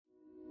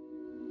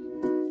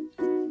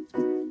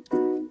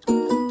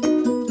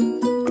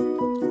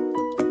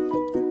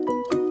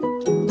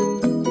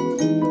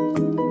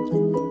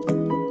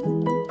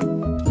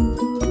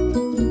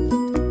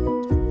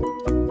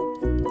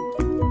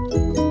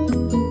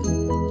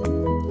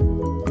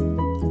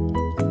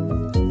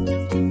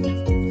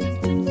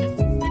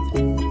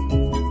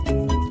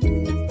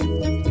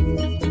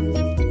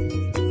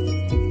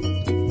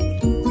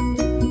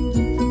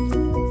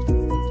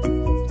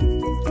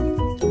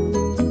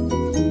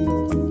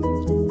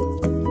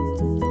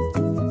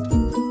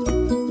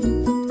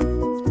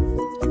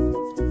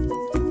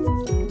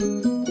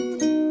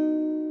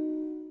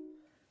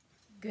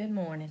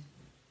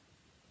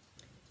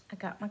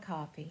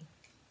coffee.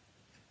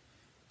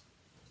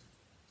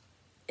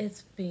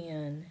 It's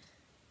been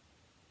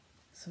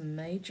some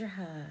major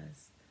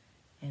highs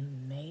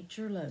and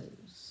major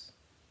lows.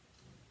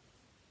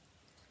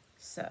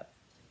 So,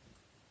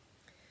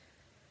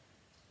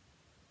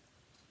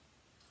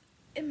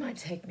 it might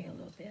take me a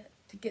little bit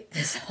to get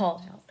this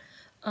all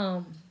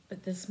out.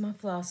 But this is my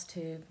floss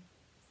tube.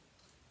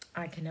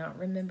 I cannot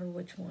remember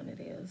which one it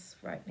is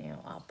right now.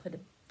 I'll put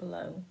it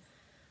below.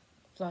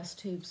 Floss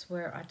tubes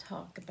where I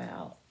talk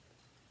about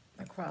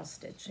my cross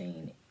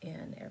stitching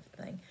and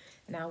everything.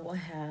 And I will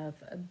have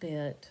a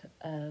bit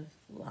of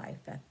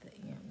life at the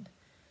end.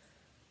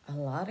 A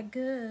lot of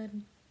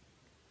good.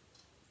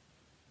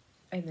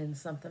 And then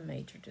something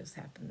major just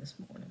happened this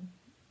morning.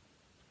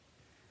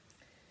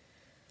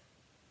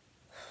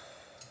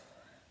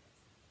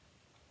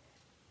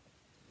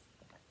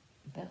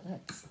 But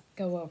let's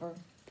go over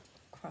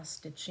cross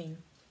stitching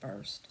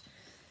first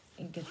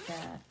and get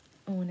that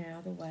on out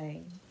of the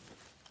way.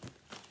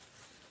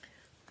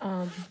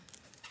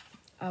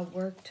 I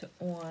worked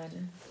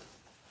on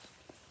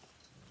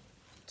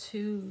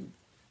 2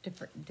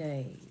 different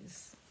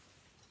days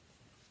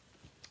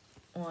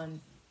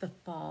on the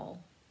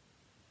fall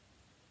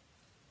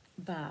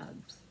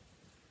vibes.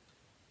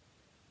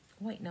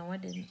 Wait, no, I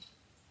didn't.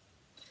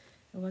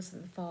 It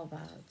wasn't the fall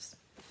vibes.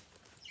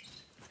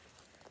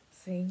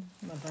 See,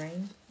 my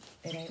brain,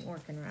 it ain't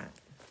working right.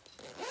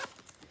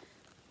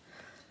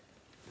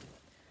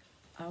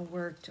 I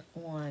worked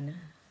on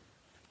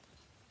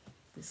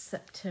the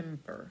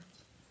September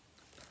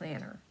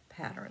planner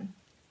pattern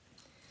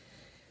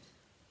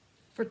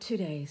for 2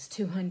 days,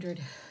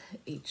 200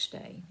 each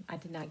day. I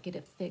did not get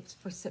it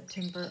fixed for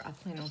September. I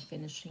plan on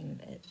finishing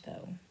it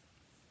though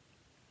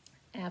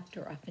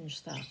after I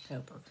finish the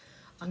October.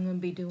 I'm going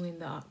to be doing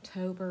the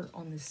October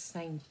on the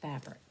same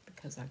fabric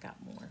because I got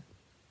more.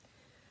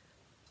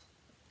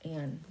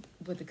 And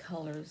with the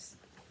colors,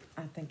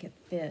 I think it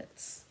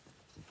fits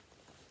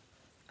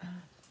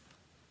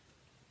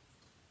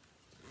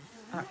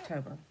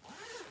October.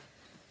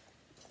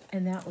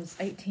 And that was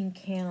 18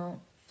 count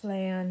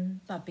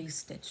Flan by B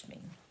Stitch Me.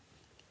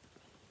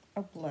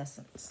 Oh,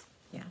 blessings.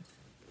 Yeah.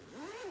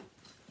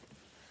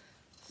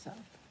 So,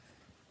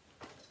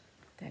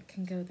 that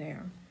can go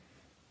there.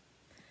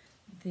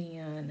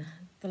 Then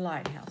the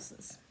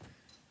lighthouses.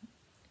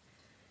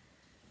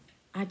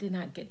 I did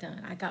not get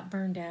done. I got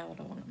burned out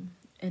on them.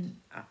 And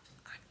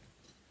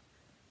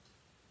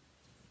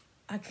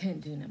I couldn't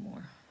do no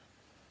more.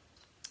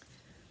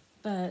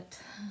 But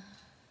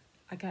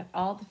I got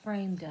all the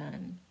frame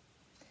done.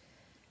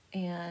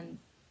 And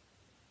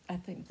I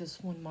think this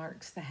one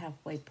marks the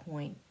halfway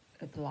point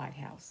of the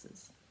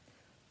lighthouses.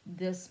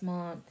 This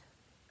month,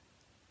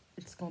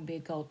 it's going to be a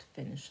goal to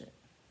finish it.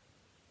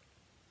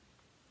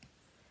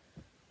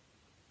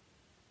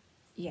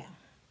 Yeah.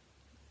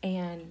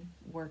 And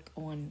work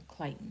on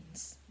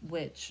Clayton's,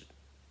 which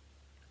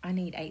I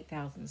need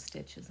 8,000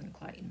 stitches in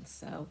Clayton's,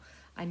 so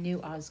I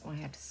knew I was going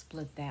to have to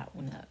split that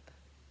one up.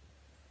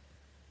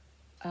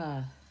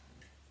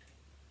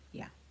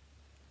 Yeah.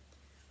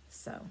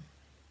 So,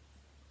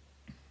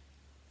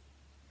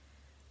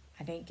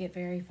 I didn't get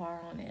very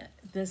far on it.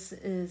 This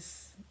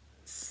is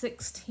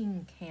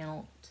 16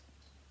 count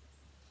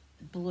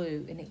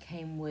blue, and it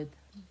came with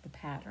the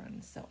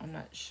pattern, so I'm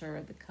not sure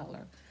of the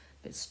color.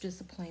 But it's just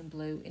a plain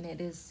blue, and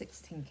it is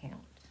 16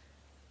 count,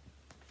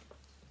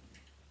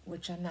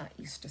 which I'm not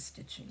used to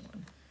stitching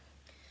on.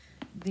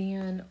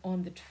 Then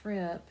on the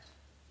trip,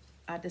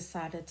 I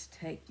decided to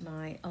take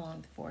my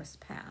Along the Forest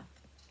Path.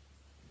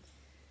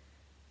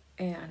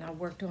 And I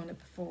worked on it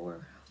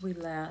before we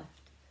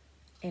left,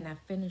 and I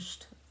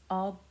finished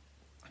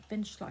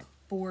like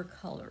 4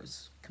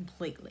 colors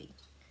completely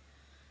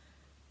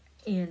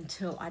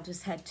until I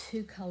just had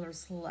 2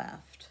 colors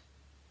left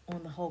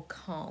on the whole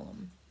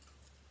column.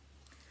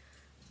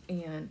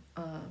 And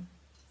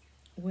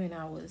when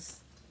I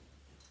was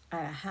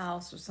at a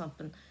house or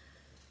something,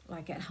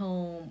 like at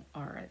home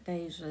or at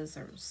Deja's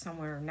or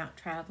somewhere not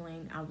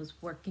traveling, I was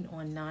working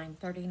on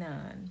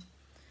 939.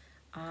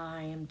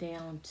 I am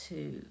down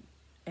to,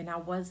 and I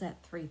was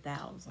at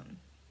 3,000,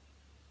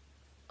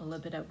 a little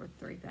bit over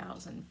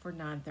 3,000 for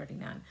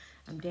 939.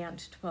 I'm down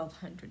to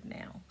 1,200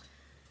 now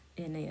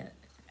in it,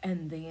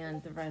 and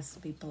then the rest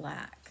will be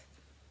black.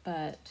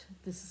 But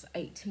this is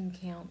 18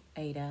 count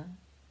Ada.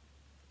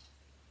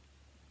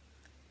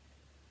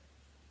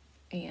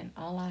 And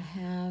all I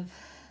have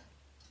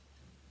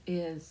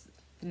is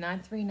the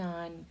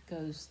 939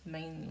 goes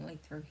mainly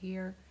through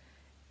here,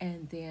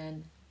 and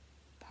then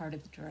part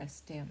of the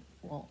dress down.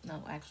 Well,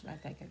 no, actually, I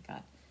think I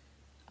got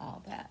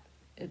all that.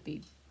 It'd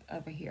be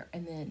over here,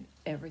 and then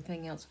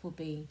everything else will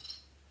be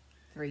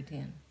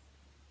 310.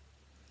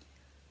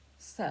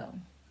 So,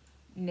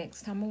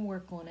 next time I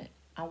work on it,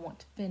 I want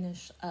to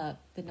finish up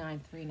the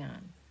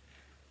 939.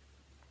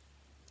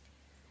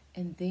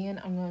 And then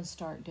I'm going to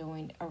start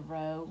doing a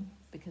row,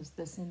 because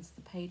this ends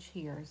the page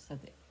here, so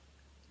the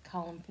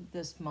column for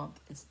this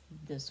month is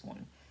this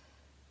one.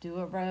 Do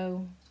a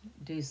row,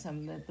 do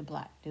some of the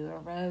black, do a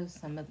row,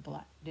 some of the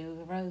black, do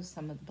a row,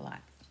 some of the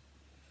black.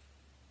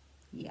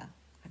 Yeah,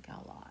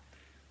 got a lot.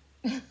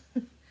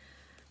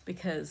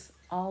 Because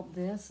all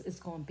this is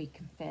going to be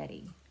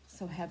confetti.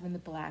 So having the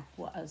black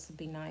will also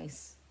be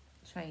nice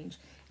change.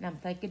 And I'm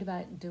thinking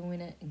about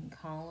doing it in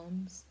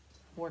columns,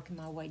 working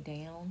my way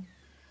down,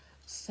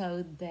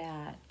 so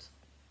that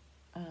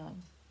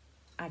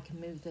I can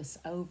move this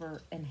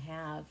over and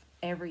have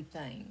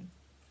everything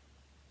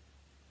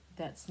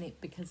that's neat,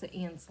 because it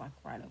ends like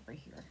right over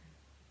here.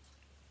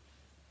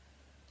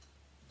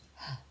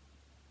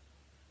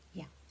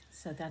 Yeah,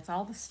 so that's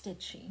all the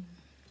stitching.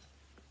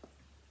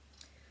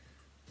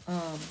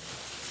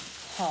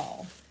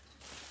 Haul.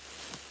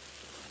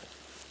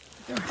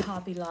 Their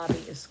Hobby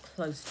Lobby is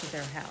close to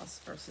their house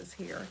versus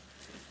here.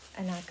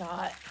 And I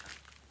got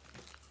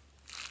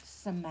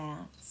some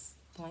mats,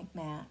 blank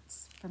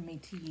mats, for me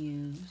to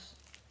use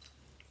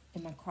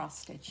in my cross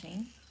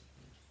stitching.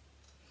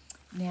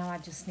 Now I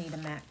just need a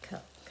mat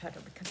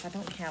cutter because I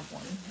don't have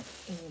one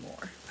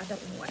anymore. I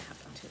don't know what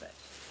happened to it.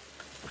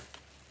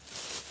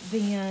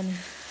 Then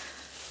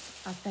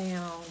I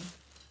found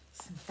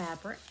some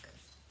fabric,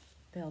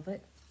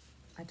 velvet.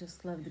 I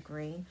just love the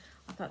green.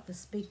 I thought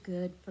this would be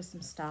good for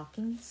some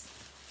stockings.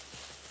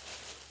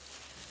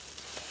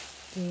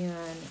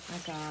 Then I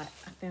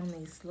found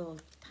these little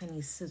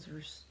tiny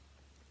scissors.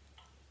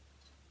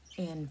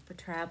 And for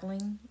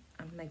traveling,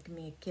 I'm making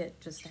me a kit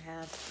just to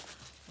have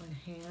on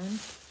hand.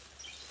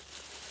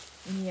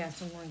 And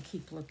yes, I'm going to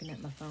keep looking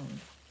at my phone.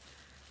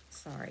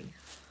 Sorry.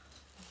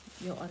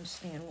 You'll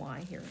understand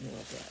why here in a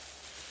little bit.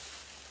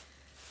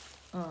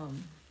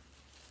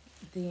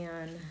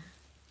 Then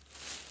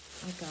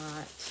I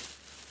got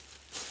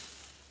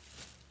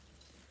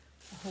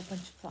a whole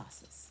bunch of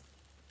flosses.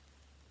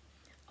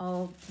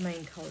 All the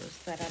main colors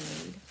that I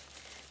need.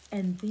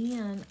 And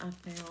then I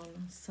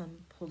found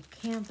some pulled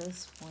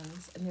canvas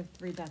ones, and they're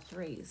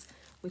 3x3s,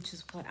 which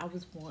is what I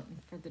was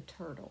wanting for the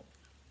turtle.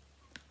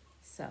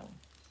 So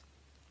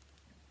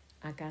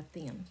I got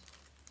them.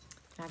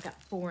 I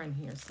got 4 in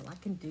here, so I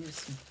can do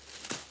some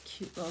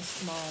cute little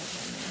smalls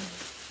in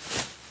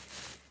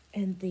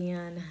there. And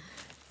then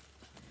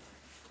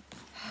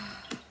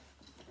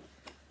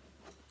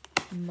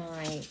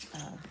my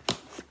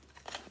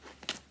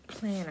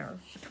planner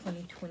for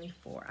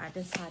 2024, I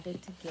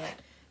decided to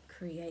get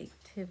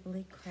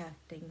Creatively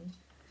Crafting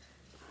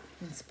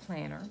this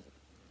planner,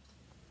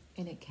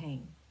 and it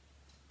came.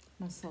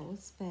 My Soul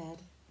is Fed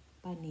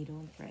by Needle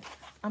and Thread.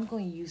 I'm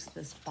going to use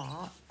this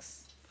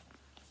box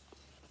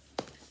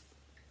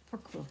for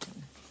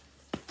quilting.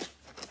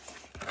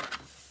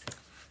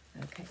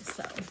 Okay,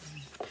 so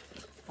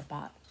I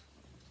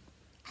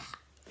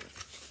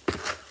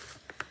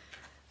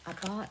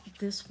bought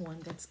this one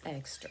that's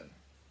extra.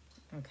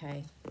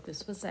 Okay,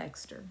 this was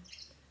extra,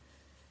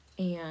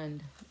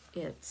 and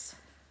it's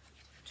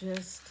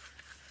just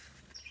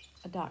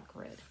a dot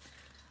grid.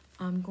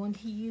 I'm going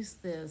to use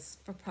this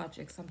for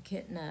projects I'm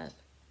kitting up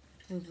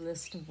with a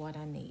list of what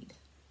I need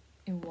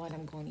and what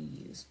I'm going to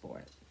use for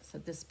it. So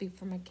this be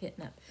for my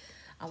kitting up.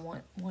 I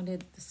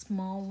wanted the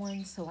small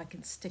one so I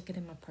can stick it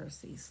in my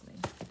purse easily.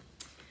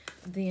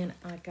 Then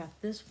I got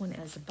this one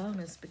as a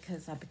bonus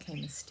because I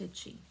became a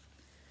stitchy.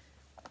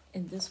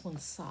 And this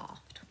one's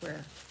soft,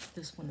 where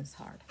this one is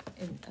hard.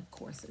 And of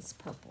course it's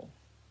purple,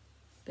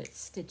 but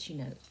stitchy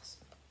notes.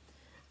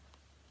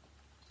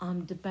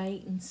 I'm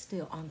debating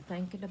still. I'm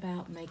thinking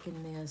about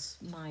making this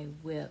my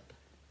whip,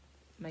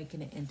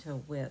 making it into a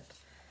whip.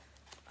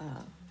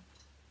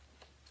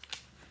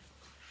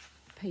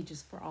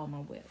 Pages for all my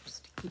whips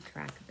to keep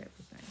track of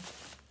everything.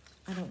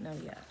 I don't know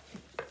yet.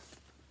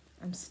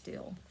 I'm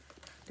still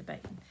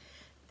debating.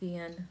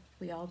 Then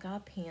we all got a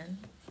pen.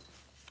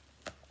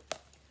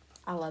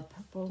 I love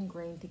purple and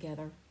green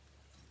together,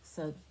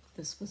 so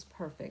this was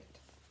perfect.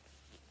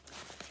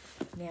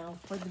 Now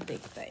for the big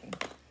thing.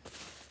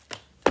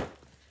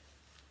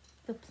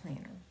 The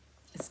planner.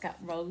 It's got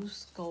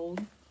rose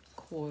gold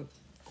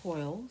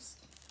coils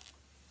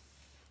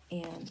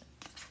and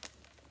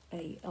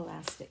a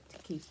elastic to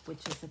keep,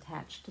 which is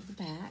attached to the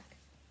back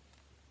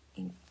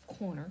in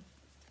corner.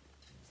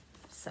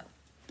 So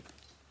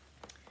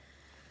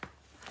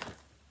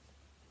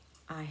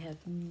I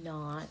have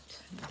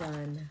not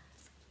done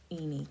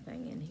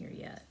anything in here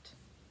yet,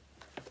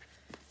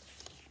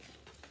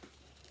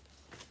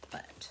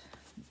 but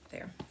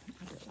there,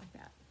 I do it like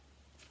that.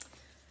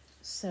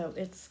 So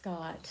it's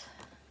got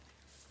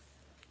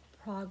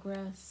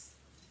progress,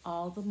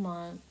 all the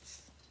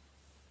months,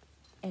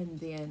 and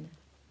then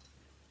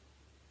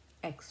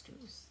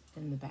extras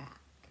in the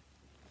back.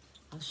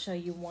 I'll show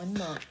you 1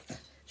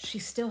 month. She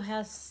still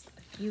has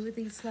a few of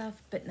these left,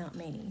 but not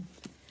many.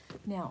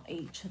 Now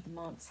each of the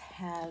months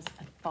has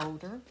a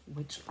folder,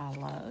 which I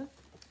love,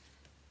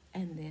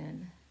 and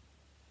then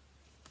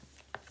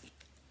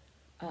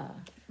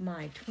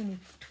my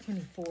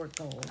 2024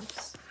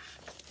 goals.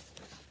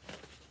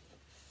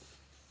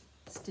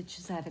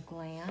 Stitches at a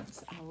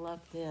Glance. I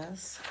love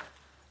this.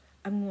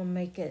 I'm going to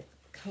make it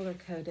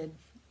color-coded,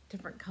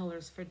 different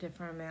colors for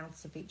different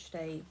amounts of each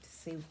day to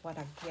see what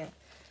I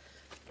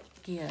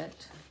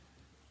get.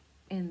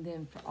 And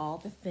then for all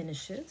the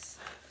finishes,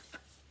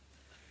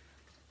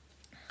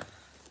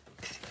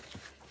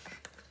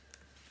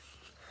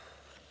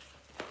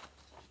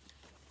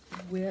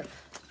 WIP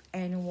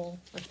annual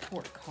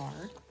report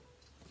card,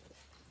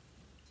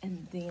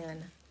 and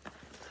then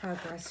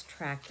progress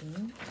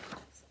tracking,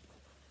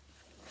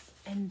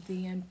 and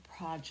then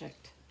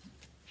project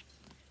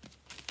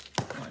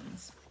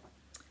ones,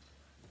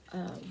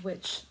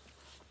 which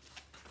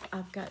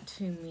I've got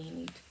too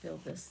many to fill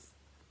this,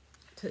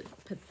 to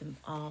put them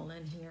all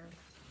in here.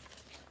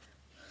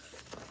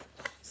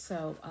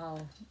 So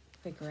I'll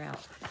figure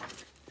out.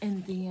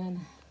 And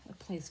then a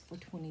place for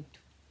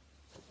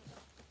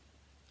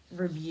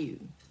review.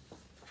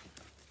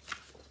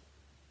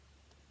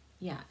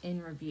 Yeah,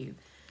 in review.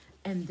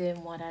 And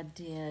then what I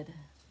did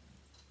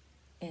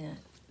in a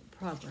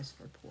progress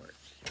report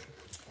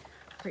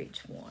for each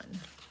one.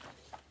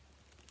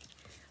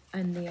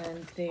 And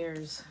then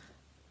there's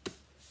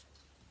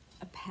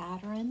a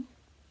pattern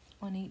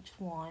on each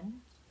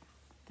one.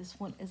 This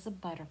one is a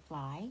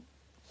butterfly.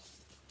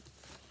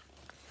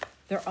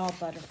 They're all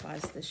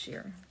butterflies this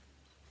year.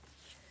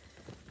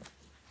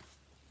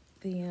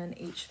 Then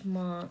each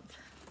month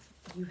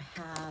you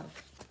have,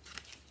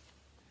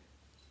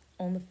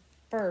 on the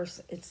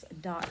first, it's a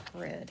dot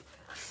grid,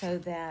 so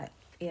that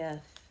if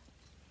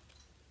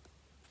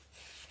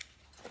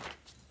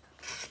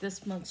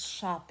this month's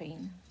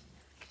shopping,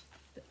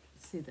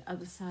 see the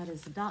other side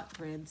is a dot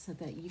grid so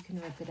that you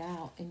can rip it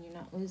out and you're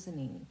not losing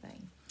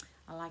anything.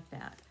 I like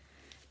that.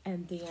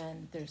 And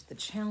then there's the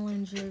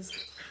challenges.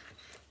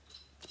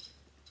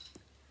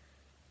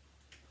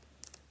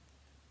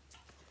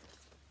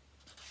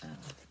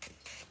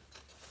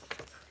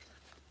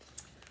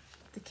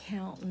 The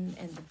counting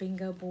and the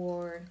bingo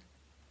board,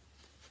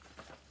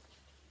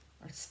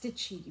 or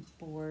stitchy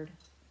board,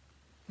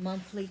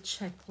 monthly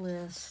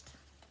checklist,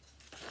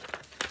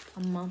 a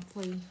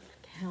monthly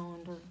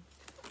calendar,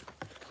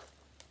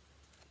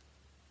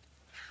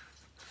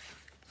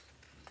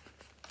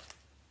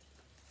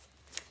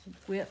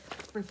 WIP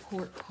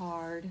report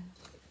card,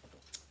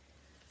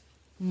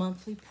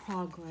 monthly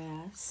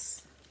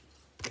progress,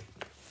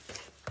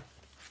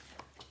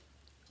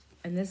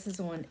 and this is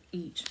on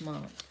each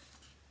month.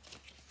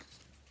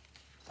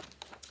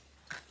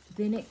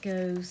 Then it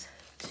goes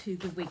to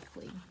the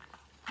weekly,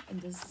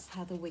 and this is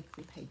how the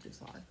weekly pages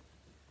are.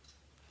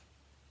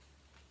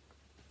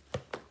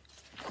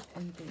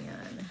 And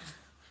then,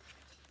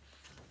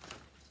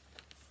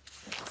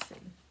 let's see,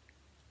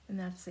 and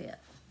that's it.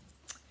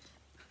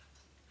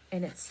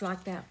 And it's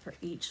like that for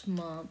each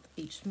month.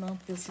 Each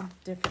month is a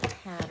different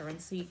pattern,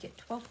 so you get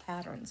 12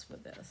 patterns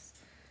with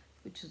this,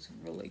 which is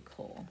really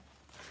cool.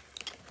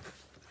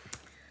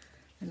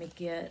 Let me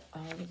get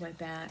all the way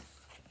back.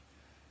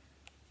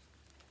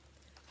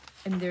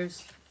 And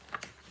there's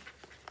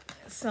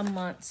some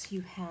months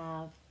you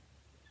have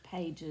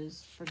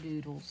pages for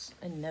doodles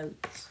and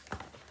notes.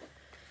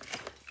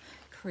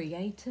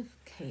 Creative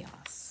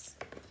chaos.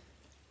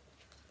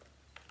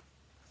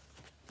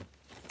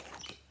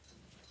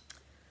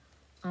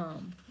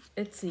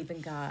 It's even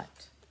got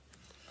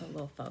a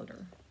little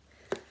folder.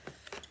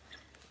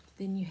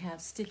 Then you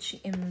have stitch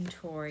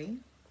inventory,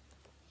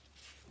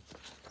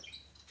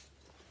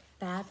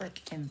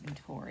 fabric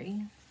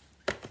inventory,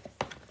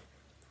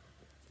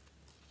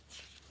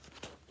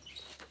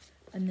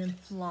 and then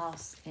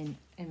floss and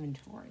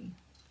inventory.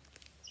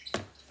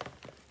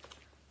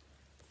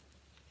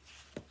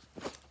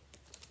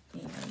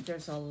 And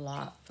there's a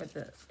lot for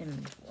the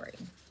inventory.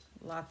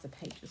 Lots of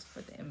pages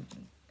for the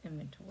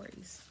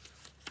inventories.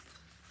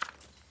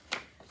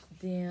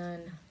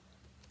 Then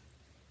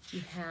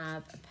you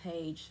have a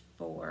page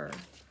for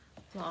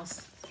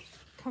floss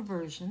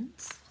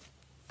conversions,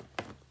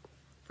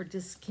 for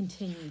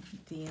discontinued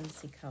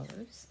DMC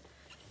colors,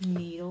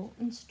 needle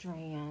and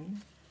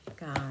strand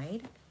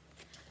guide,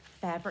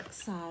 fabric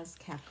size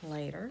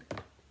calculator,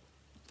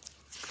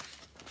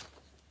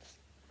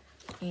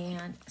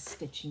 and a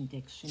stitching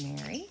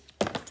dictionary,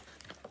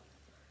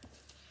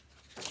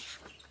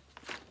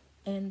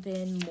 and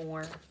then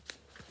more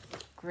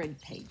grid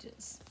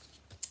pages.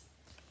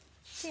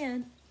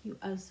 Then you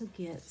also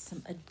get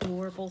some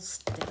adorable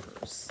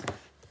stickers.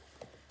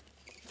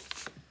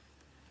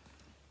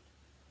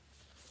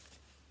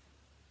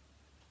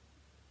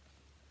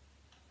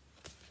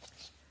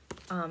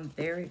 I'm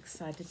very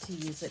excited to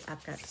use it.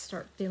 I've got to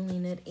start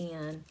filling it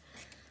in.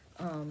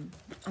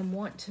 I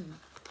want to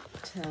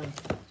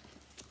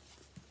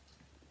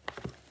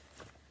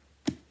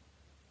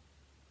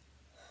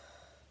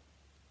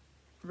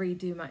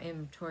redo my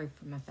inventory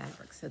for my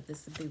fabric, so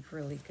this would be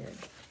really good.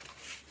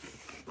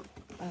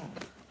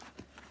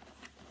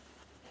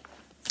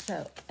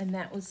 And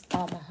that was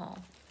Omaha.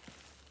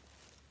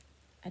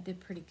 I did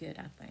pretty good,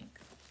 I think.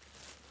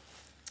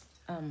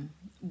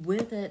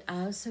 With it,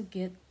 I also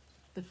get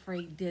the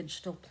free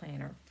digital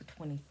planner for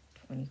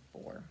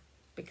 2024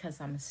 because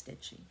I'm a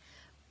stitchy.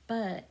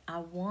 But I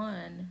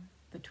won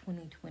the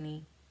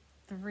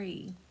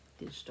 2023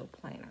 digital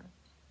planner.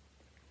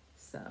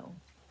 So,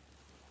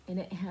 and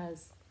it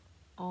has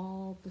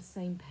all the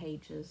same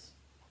pages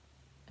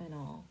and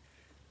all.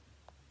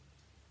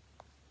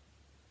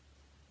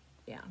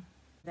 Yeah,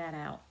 that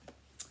out.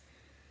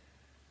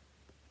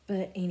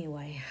 But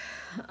anyway,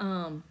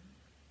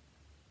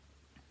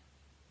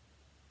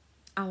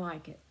 I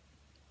like it.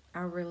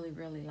 I really,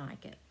 really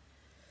like it.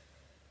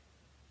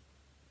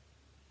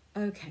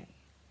 Okay,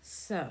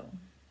 so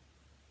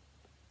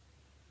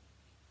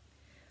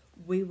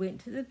we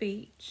went to the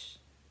beach.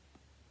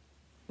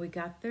 We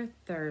got there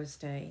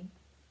Thursday,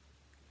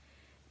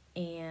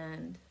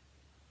 and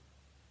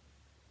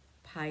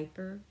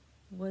Piper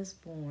was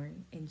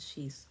born, and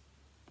she's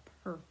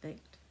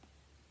perfect.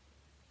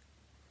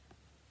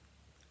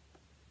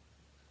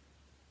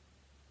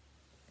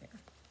 There.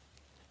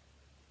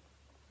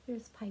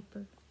 Here's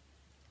Piper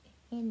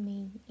and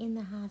me in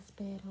the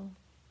hospital.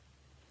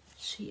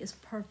 She is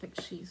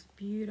perfect. She's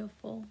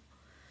beautiful.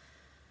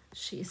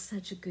 She is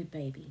such a good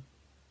baby.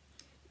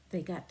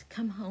 They got to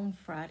come home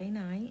Friday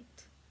night.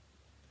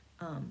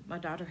 My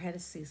daughter had a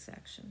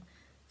C-section,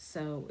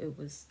 so it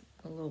was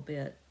a little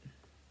bit.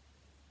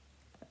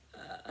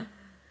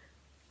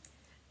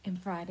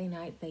 And Friday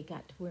night they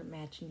got to wear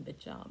matching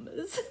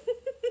pajamas.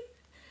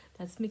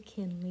 That's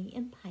McKinley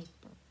and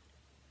Piper.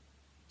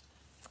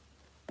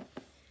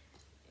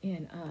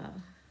 And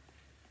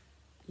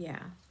yeah.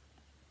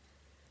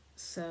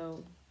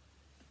 So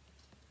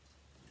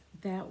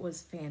that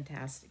was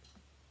fantastic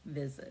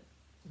visit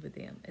with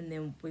them. And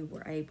then we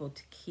were able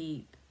to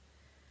keep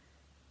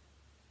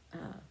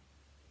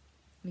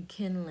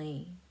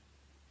McKinley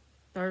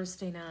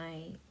Thursday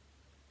night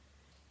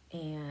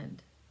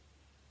and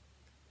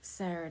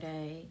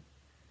Saturday,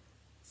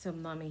 so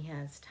Mommy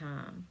has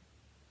time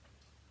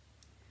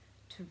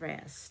to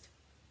rest.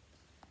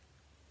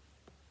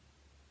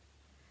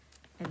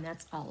 And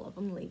that's all of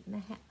them leaving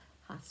the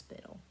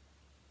hospital.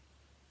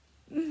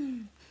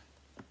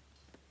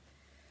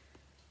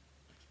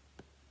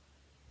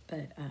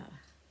 But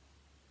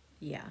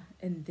yeah,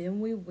 and then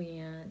we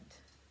went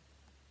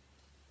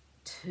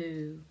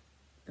to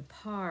the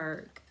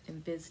park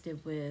and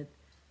visited with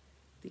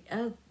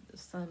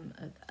some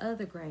of the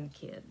other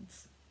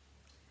grandkids.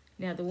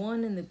 Now, the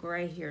one in the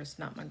gray hair is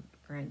not my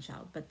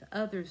grandchild, but the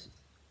others,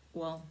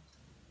 well,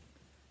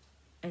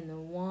 and the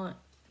one,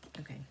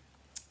 okay.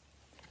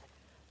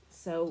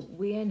 So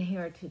we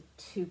inherited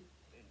two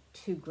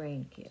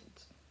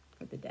grandkids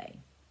for the day.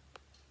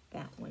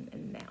 That one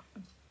and that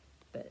one.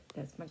 But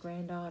that's my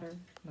granddaughter,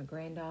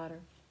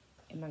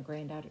 and my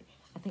granddaughter.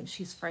 I think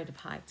she's afraid of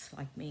heights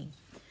like me.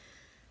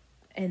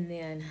 And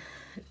then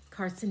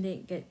Carson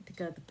didn't get to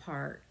go to the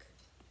park.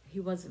 He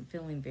wasn't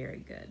feeling very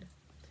good.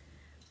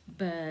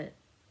 But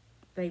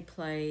they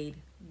played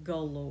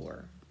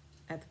galore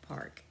at the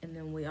park. And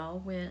then we all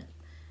went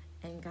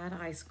and got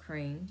ice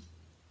cream.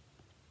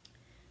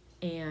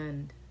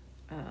 And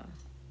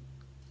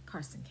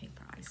Carson came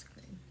for ice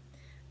cream.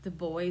 The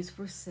boys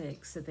were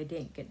sick, so they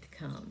didn't get to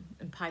come.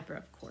 And Piper,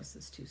 of course,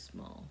 is too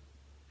small.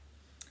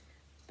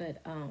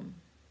 But,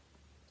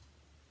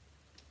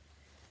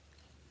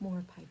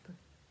 more Piper.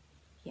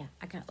 Yeah,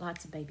 I got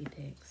lots of baby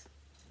pigs.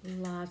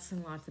 Lots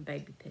and lots of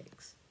baby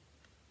pigs.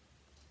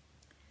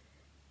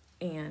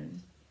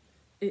 And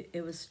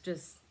it was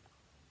just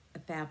a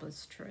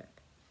fabulous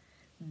trip.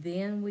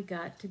 Then we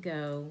got to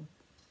go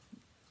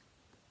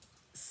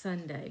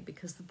Sunday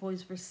because the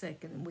boys were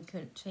sick and we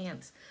couldn't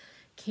chance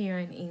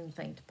carrying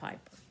anything to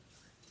Piper.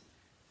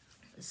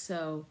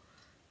 So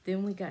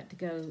then we got to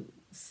go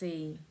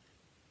see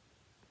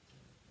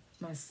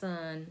my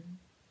son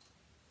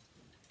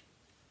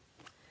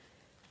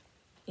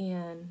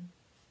and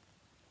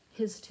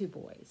his two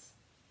boys.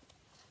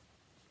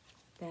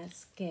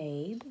 That's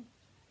Gabe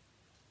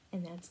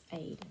and that's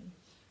Aiden.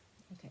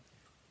 Okay,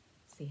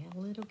 see how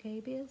little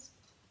Gabe is?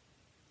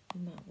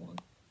 You might want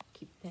to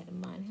keep that in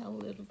mind, how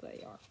little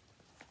they are.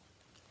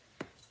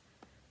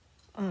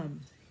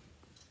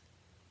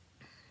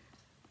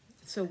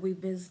 So we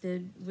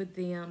visited with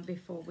them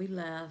before we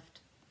left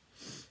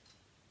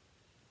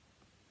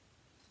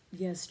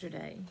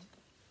yesterday.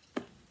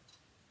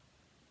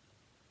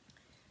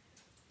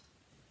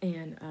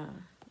 And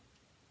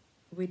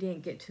we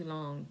didn't get too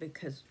long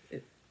because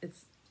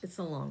it's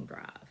a long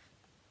drive.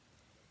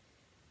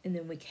 And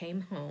then we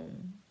came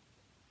home,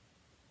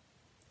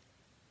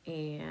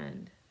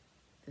 and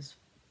this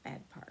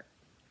bad part.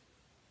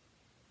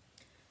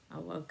 I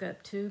woke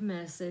up to a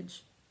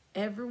message,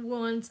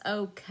 everyone's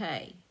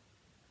okay.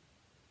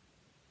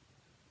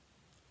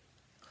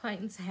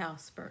 Clayton's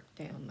house burnt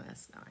down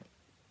last night.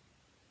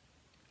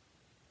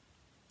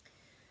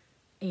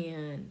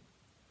 And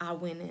I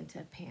went into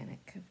a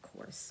panic, of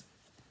course.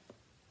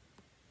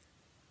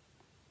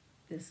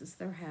 This is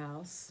their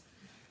house.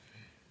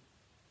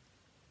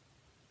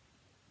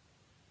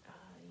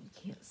 You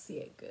can't see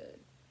it good.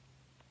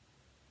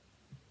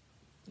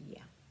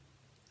 Yeah.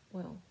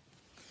 Well,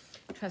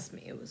 trust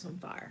me, it was on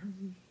fire.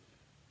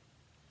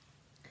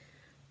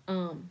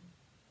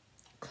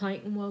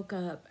 Clayton woke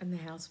up and the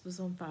house was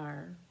on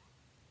fire.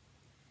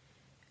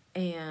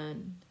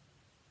 And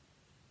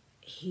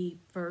he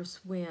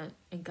first went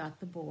and got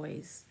the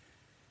boys.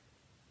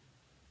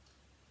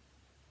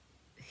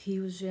 He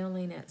was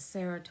yelling at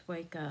Sarah to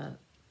wake up.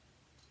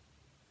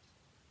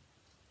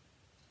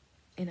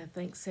 And I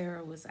think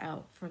Sarah was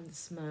out from the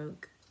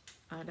smoke.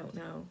 I don't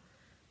know.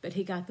 But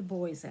he got the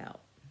boys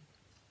out.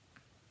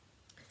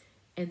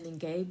 And then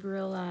Gabe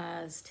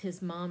realized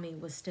his mommy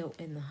was still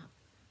in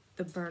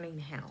the burning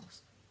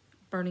house,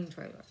 burning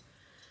trailer,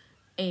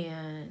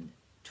 and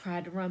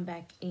tried to run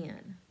back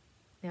in.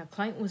 Now,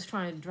 Clayton was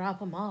trying to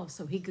drop him off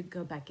so he could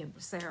go back in for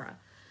Sarah.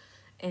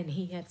 And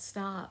he had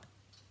stopped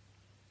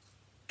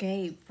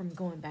Gabe from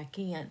going back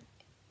in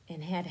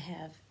and had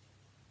to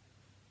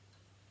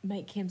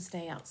make him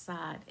stay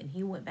outside. And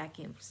he went back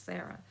in for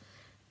Sarah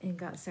and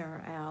got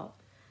Sarah out.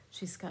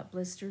 She's got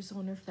blisters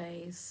on her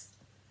face.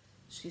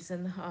 She's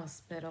in the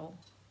hospital.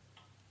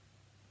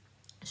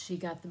 She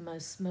got the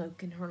most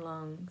smoke in her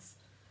lungs.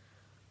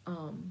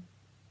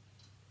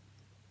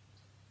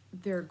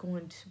 They're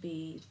going to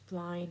be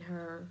flying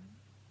her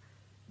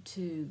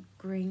to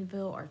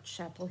Greenville or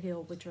Chapel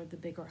Hill, which are the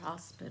bigger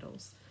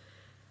hospitals.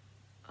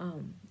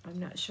 I'm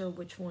not sure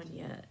which one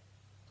yet.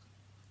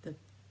 They've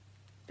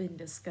been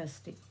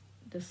discussing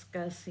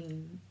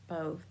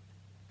both.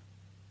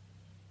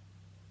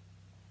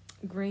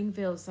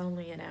 Greenville's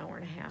only an hour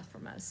and a half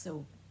from us,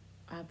 so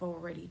I've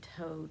already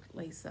told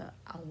Lisa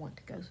I want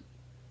to go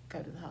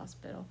to the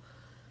hospital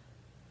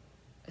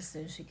as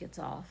soon as she gets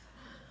off.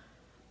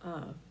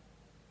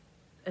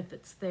 If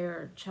it's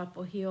there,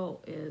 Chapel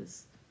Hill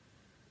is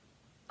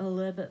a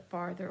little bit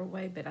farther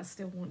away, but I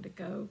still want to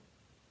go.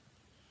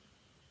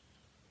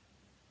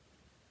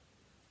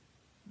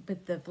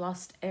 But they've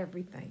lost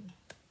everything.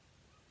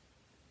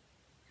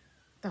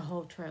 The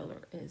whole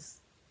trailer is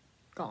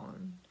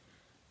gone.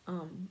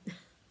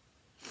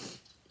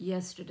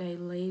 Yesterday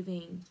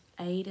leaving,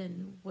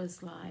 Aiden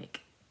was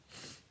like,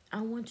 I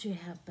want you to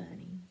have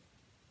Bunny.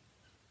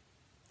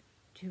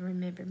 Do you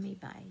remember me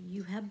by?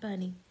 You have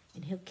Bunny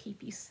and he'll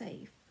keep you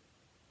safe.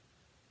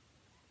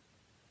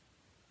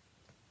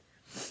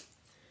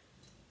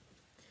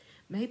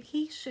 Maybe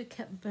he should have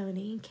kept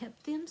Bunny and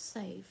kept them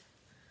safe.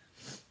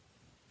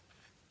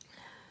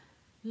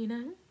 You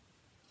know?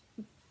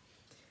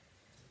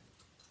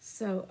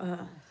 So,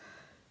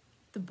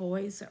 the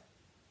boys are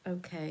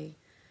okay.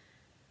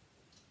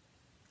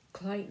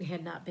 Clayton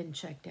had not been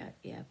checked out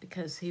yet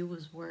because he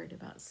was worried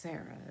about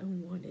Sarah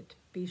and wanted to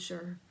be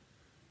sure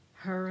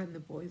her and the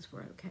boys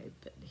were okay.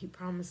 But he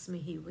promised me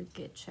he would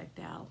get checked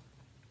out.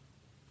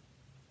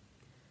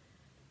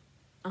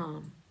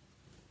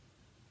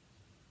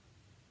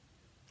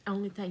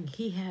 Only thing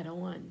he had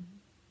on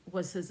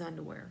was his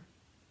underwear.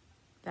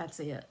 That's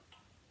it.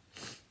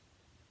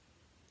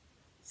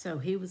 So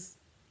he was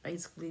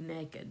basically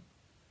naked.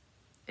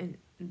 And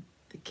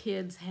the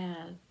kids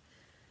had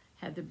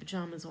their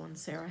pajamas on.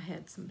 Sarah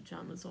had some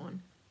pajamas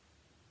on.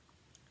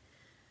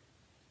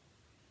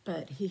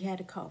 But he had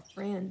to call a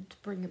friend to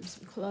bring him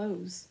some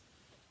clothes.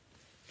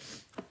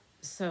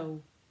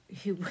 So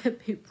he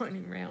would be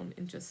running around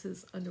in just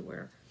his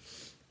underwear.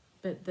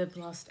 But they've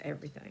lost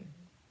everything.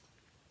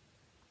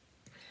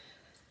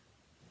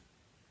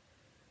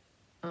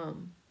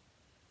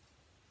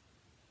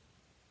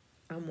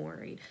 I'm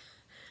worried.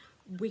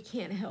 We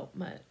can't help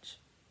much.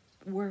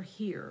 We're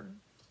here.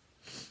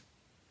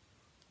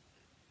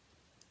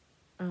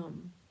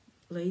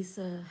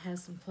 Lisa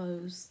has some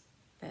clothes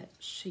that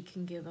she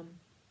can give them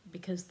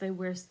because they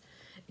wear,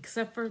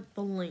 except for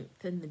the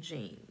length in the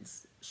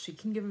jeans, she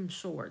can give them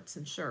shorts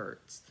and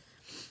shirts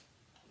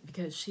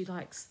because she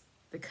likes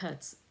the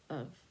cuts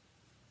of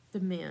the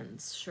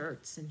men's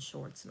shirts and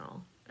shorts and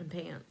all, and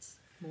pants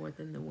more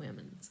than the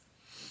women's.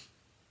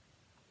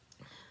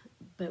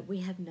 But we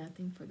have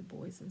nothing for the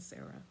boys and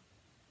Sarah.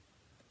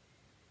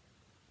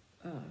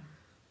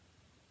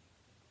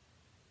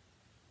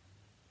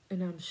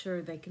 And I'm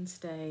sure they can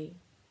stay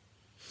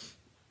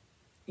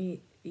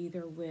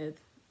either with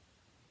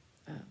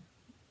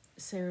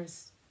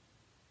Sarah's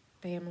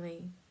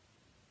family,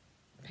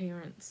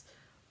 parents,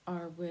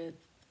 or with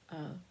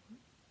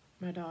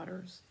my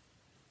daughter's,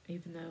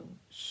 even though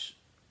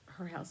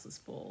her house is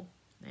full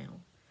now.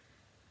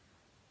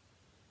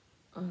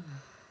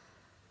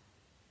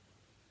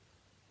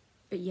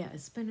 But yeah,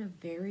 it's been a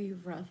very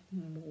rough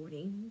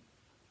morning.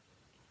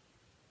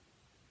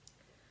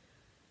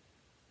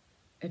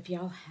 If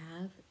y'all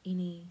have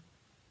any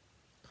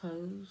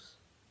clothes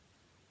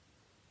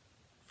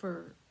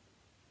for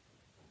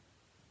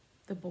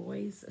the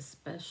boys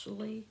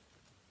especially,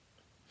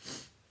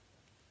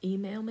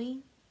 email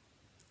me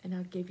and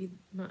I'll give you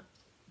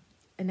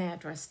an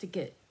address to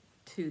get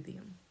to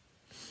them.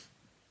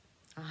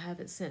 I'll have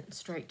it sent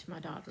straight to my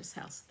daughter's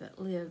house that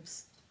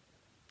lives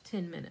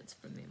 10 minutes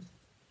from them.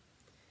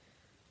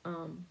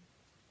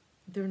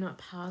 They're not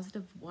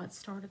positive what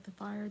started the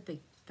fire. They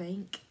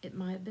think it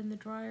might have been the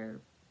dryer,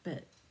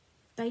 but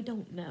they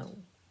don't know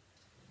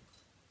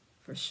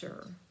for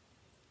sure.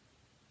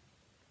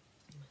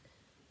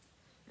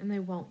 And they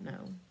won't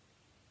know.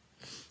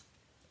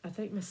 I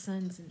think my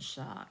son's in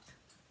shock.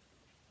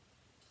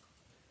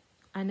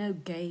 I know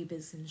Gabe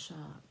is in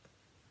shock.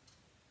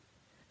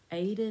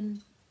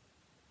 Aiden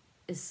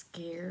is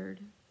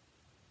scared,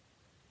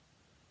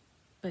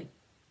 but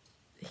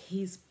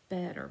he's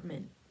better.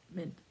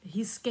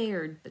 He's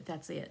scared, but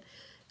that's it.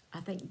 I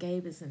think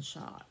Gabe is in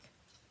shock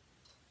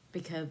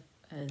because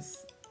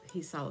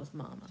he saw his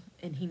mama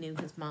and he knew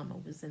his mama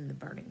was in the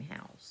burning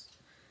house.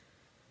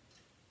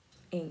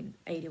 And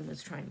Aiden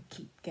was trying to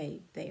keep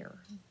Gabe there,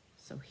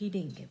 so he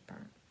didn't get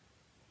burnt.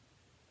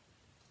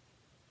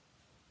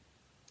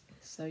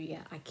 So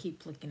yeah, I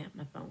keep looking at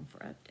my phone for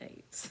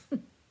updates.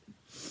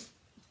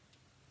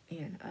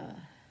 And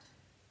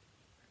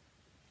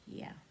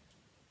yeah.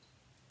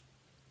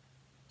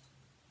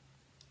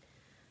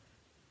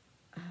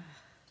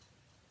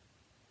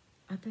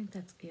 I think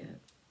that's it.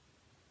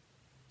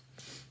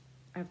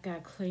 I've got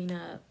to clean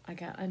up. I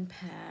got to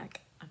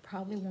unpack. I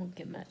probably won't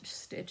get much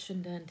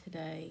stitching done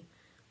today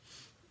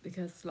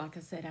because, like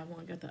I said, I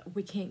want to go.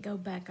 We can't go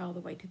back all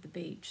the way to the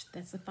beach.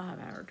 That's a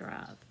 5-hour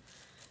drive.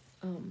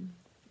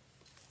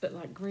 But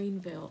like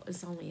Greenville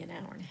is only an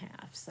hour and a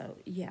half. So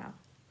yeah,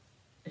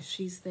 if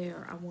she's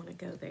there, I want to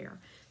go there.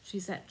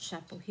 She's at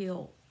Chapel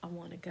Hill. I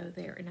want to go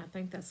there, and I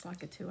think that's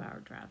like a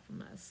 2-hour drive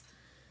from us.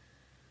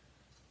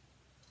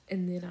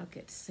 And then I'll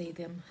get to see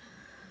them.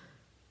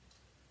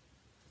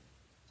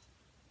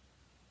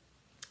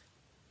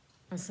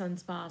 My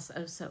son's boss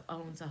also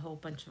owns a whole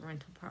bunch of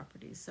rental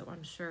properties, so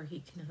I'm sure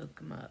he can hook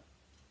them up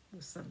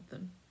with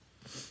something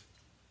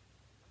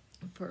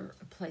for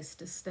a place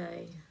to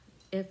stay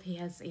if he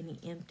has any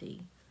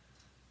empty.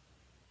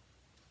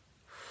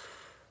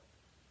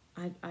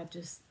 I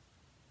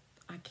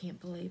can't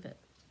believe it.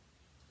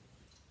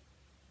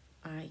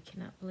 I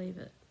cannot believe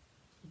it.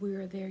 We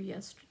were there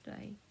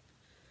yesterday.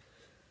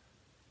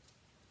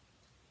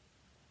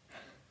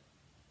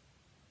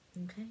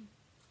 Okay.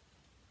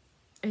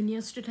 And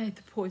yesterday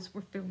the boys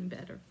were feeling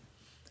better.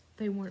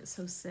 They weren't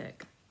so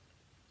sick.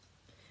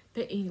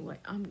 But anyway,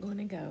 I'm going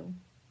to go.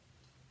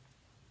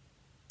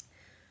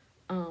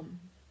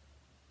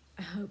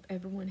 I hope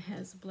everyone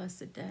has a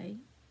blessed day.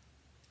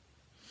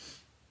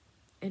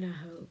 And I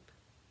hope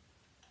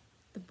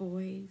the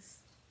boys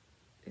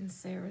and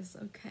Sarah's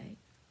okay.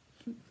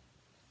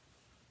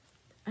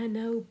 I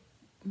know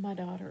my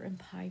daughter and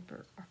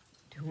Piper are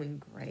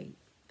doing great.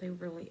 They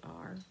really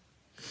are.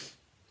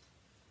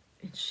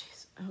 And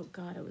she's, oh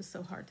God, it was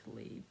so hard to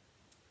leave.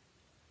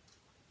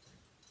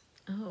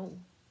 Oh,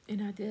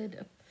 and I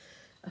did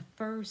a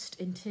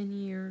first in 10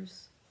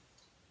 years.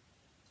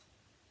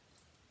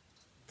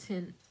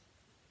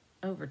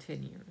 Over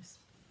 10 years.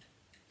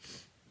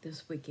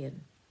 This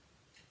weekend.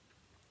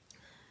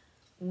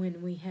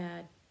 When we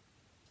had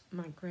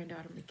my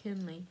granddaughter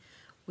McKinley,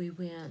 we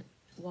went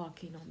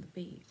walking on the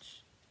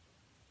beach.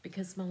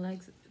 Because my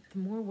legs, the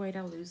more weight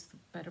I lose, the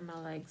better my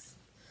legs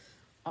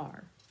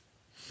are.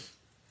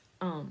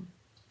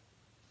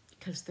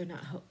 Because they're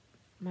not,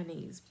 my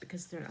knees,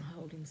 because they're not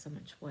holding so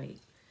much weight.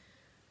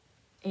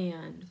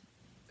 And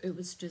it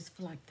was just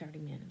for like 30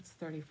 minutes,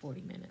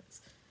 40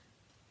 minutes.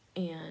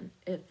 And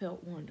it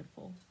felt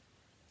wonderful.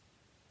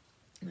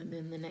 And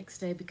then the next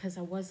day, because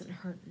I wasn't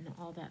hurting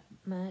all that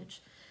much,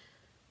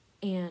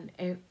 and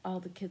all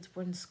the kids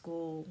were in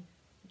school,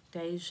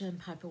 Deja and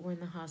Piper were in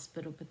the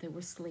hospital, but they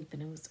were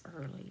sleeping. It was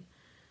early.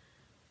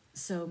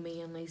 So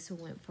me and Lisa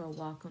went for a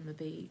walk on the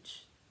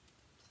beach,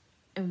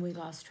 and we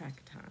lost track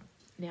of time.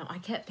 Now, I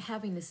kept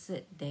having to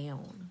sit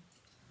down,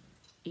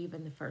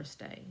 even the first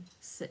day.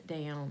 Sit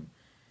down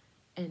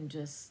and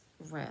just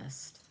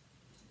rest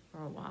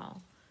for a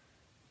while.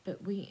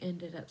 But we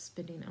ended up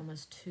spending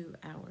almost 2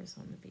 hours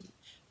on the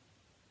beach.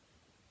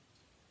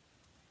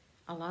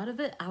 A lot of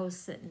it, I was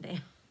sitting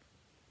down.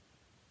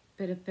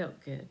 But it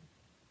felt good.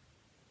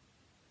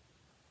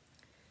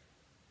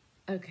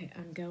 Okay,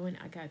 I'm going.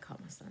 I gotta call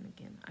my son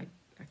again. I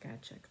gotta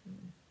check on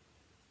him.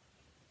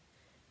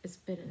 It's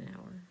been an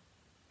hour.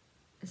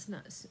 It's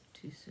not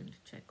too soon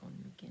to check on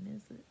him again,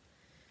 is it?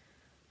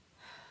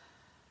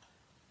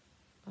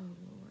 Oh,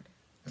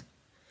 Lord.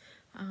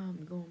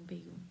 I'm going to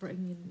be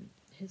bringing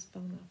his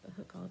phone off the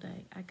hook all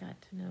day. I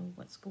got to know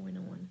what's going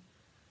on.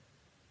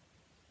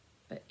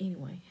 But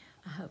anyway,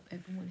 I hope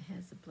everyone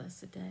has a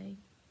blessed day.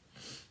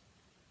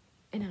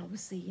 And I will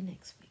see you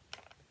next week.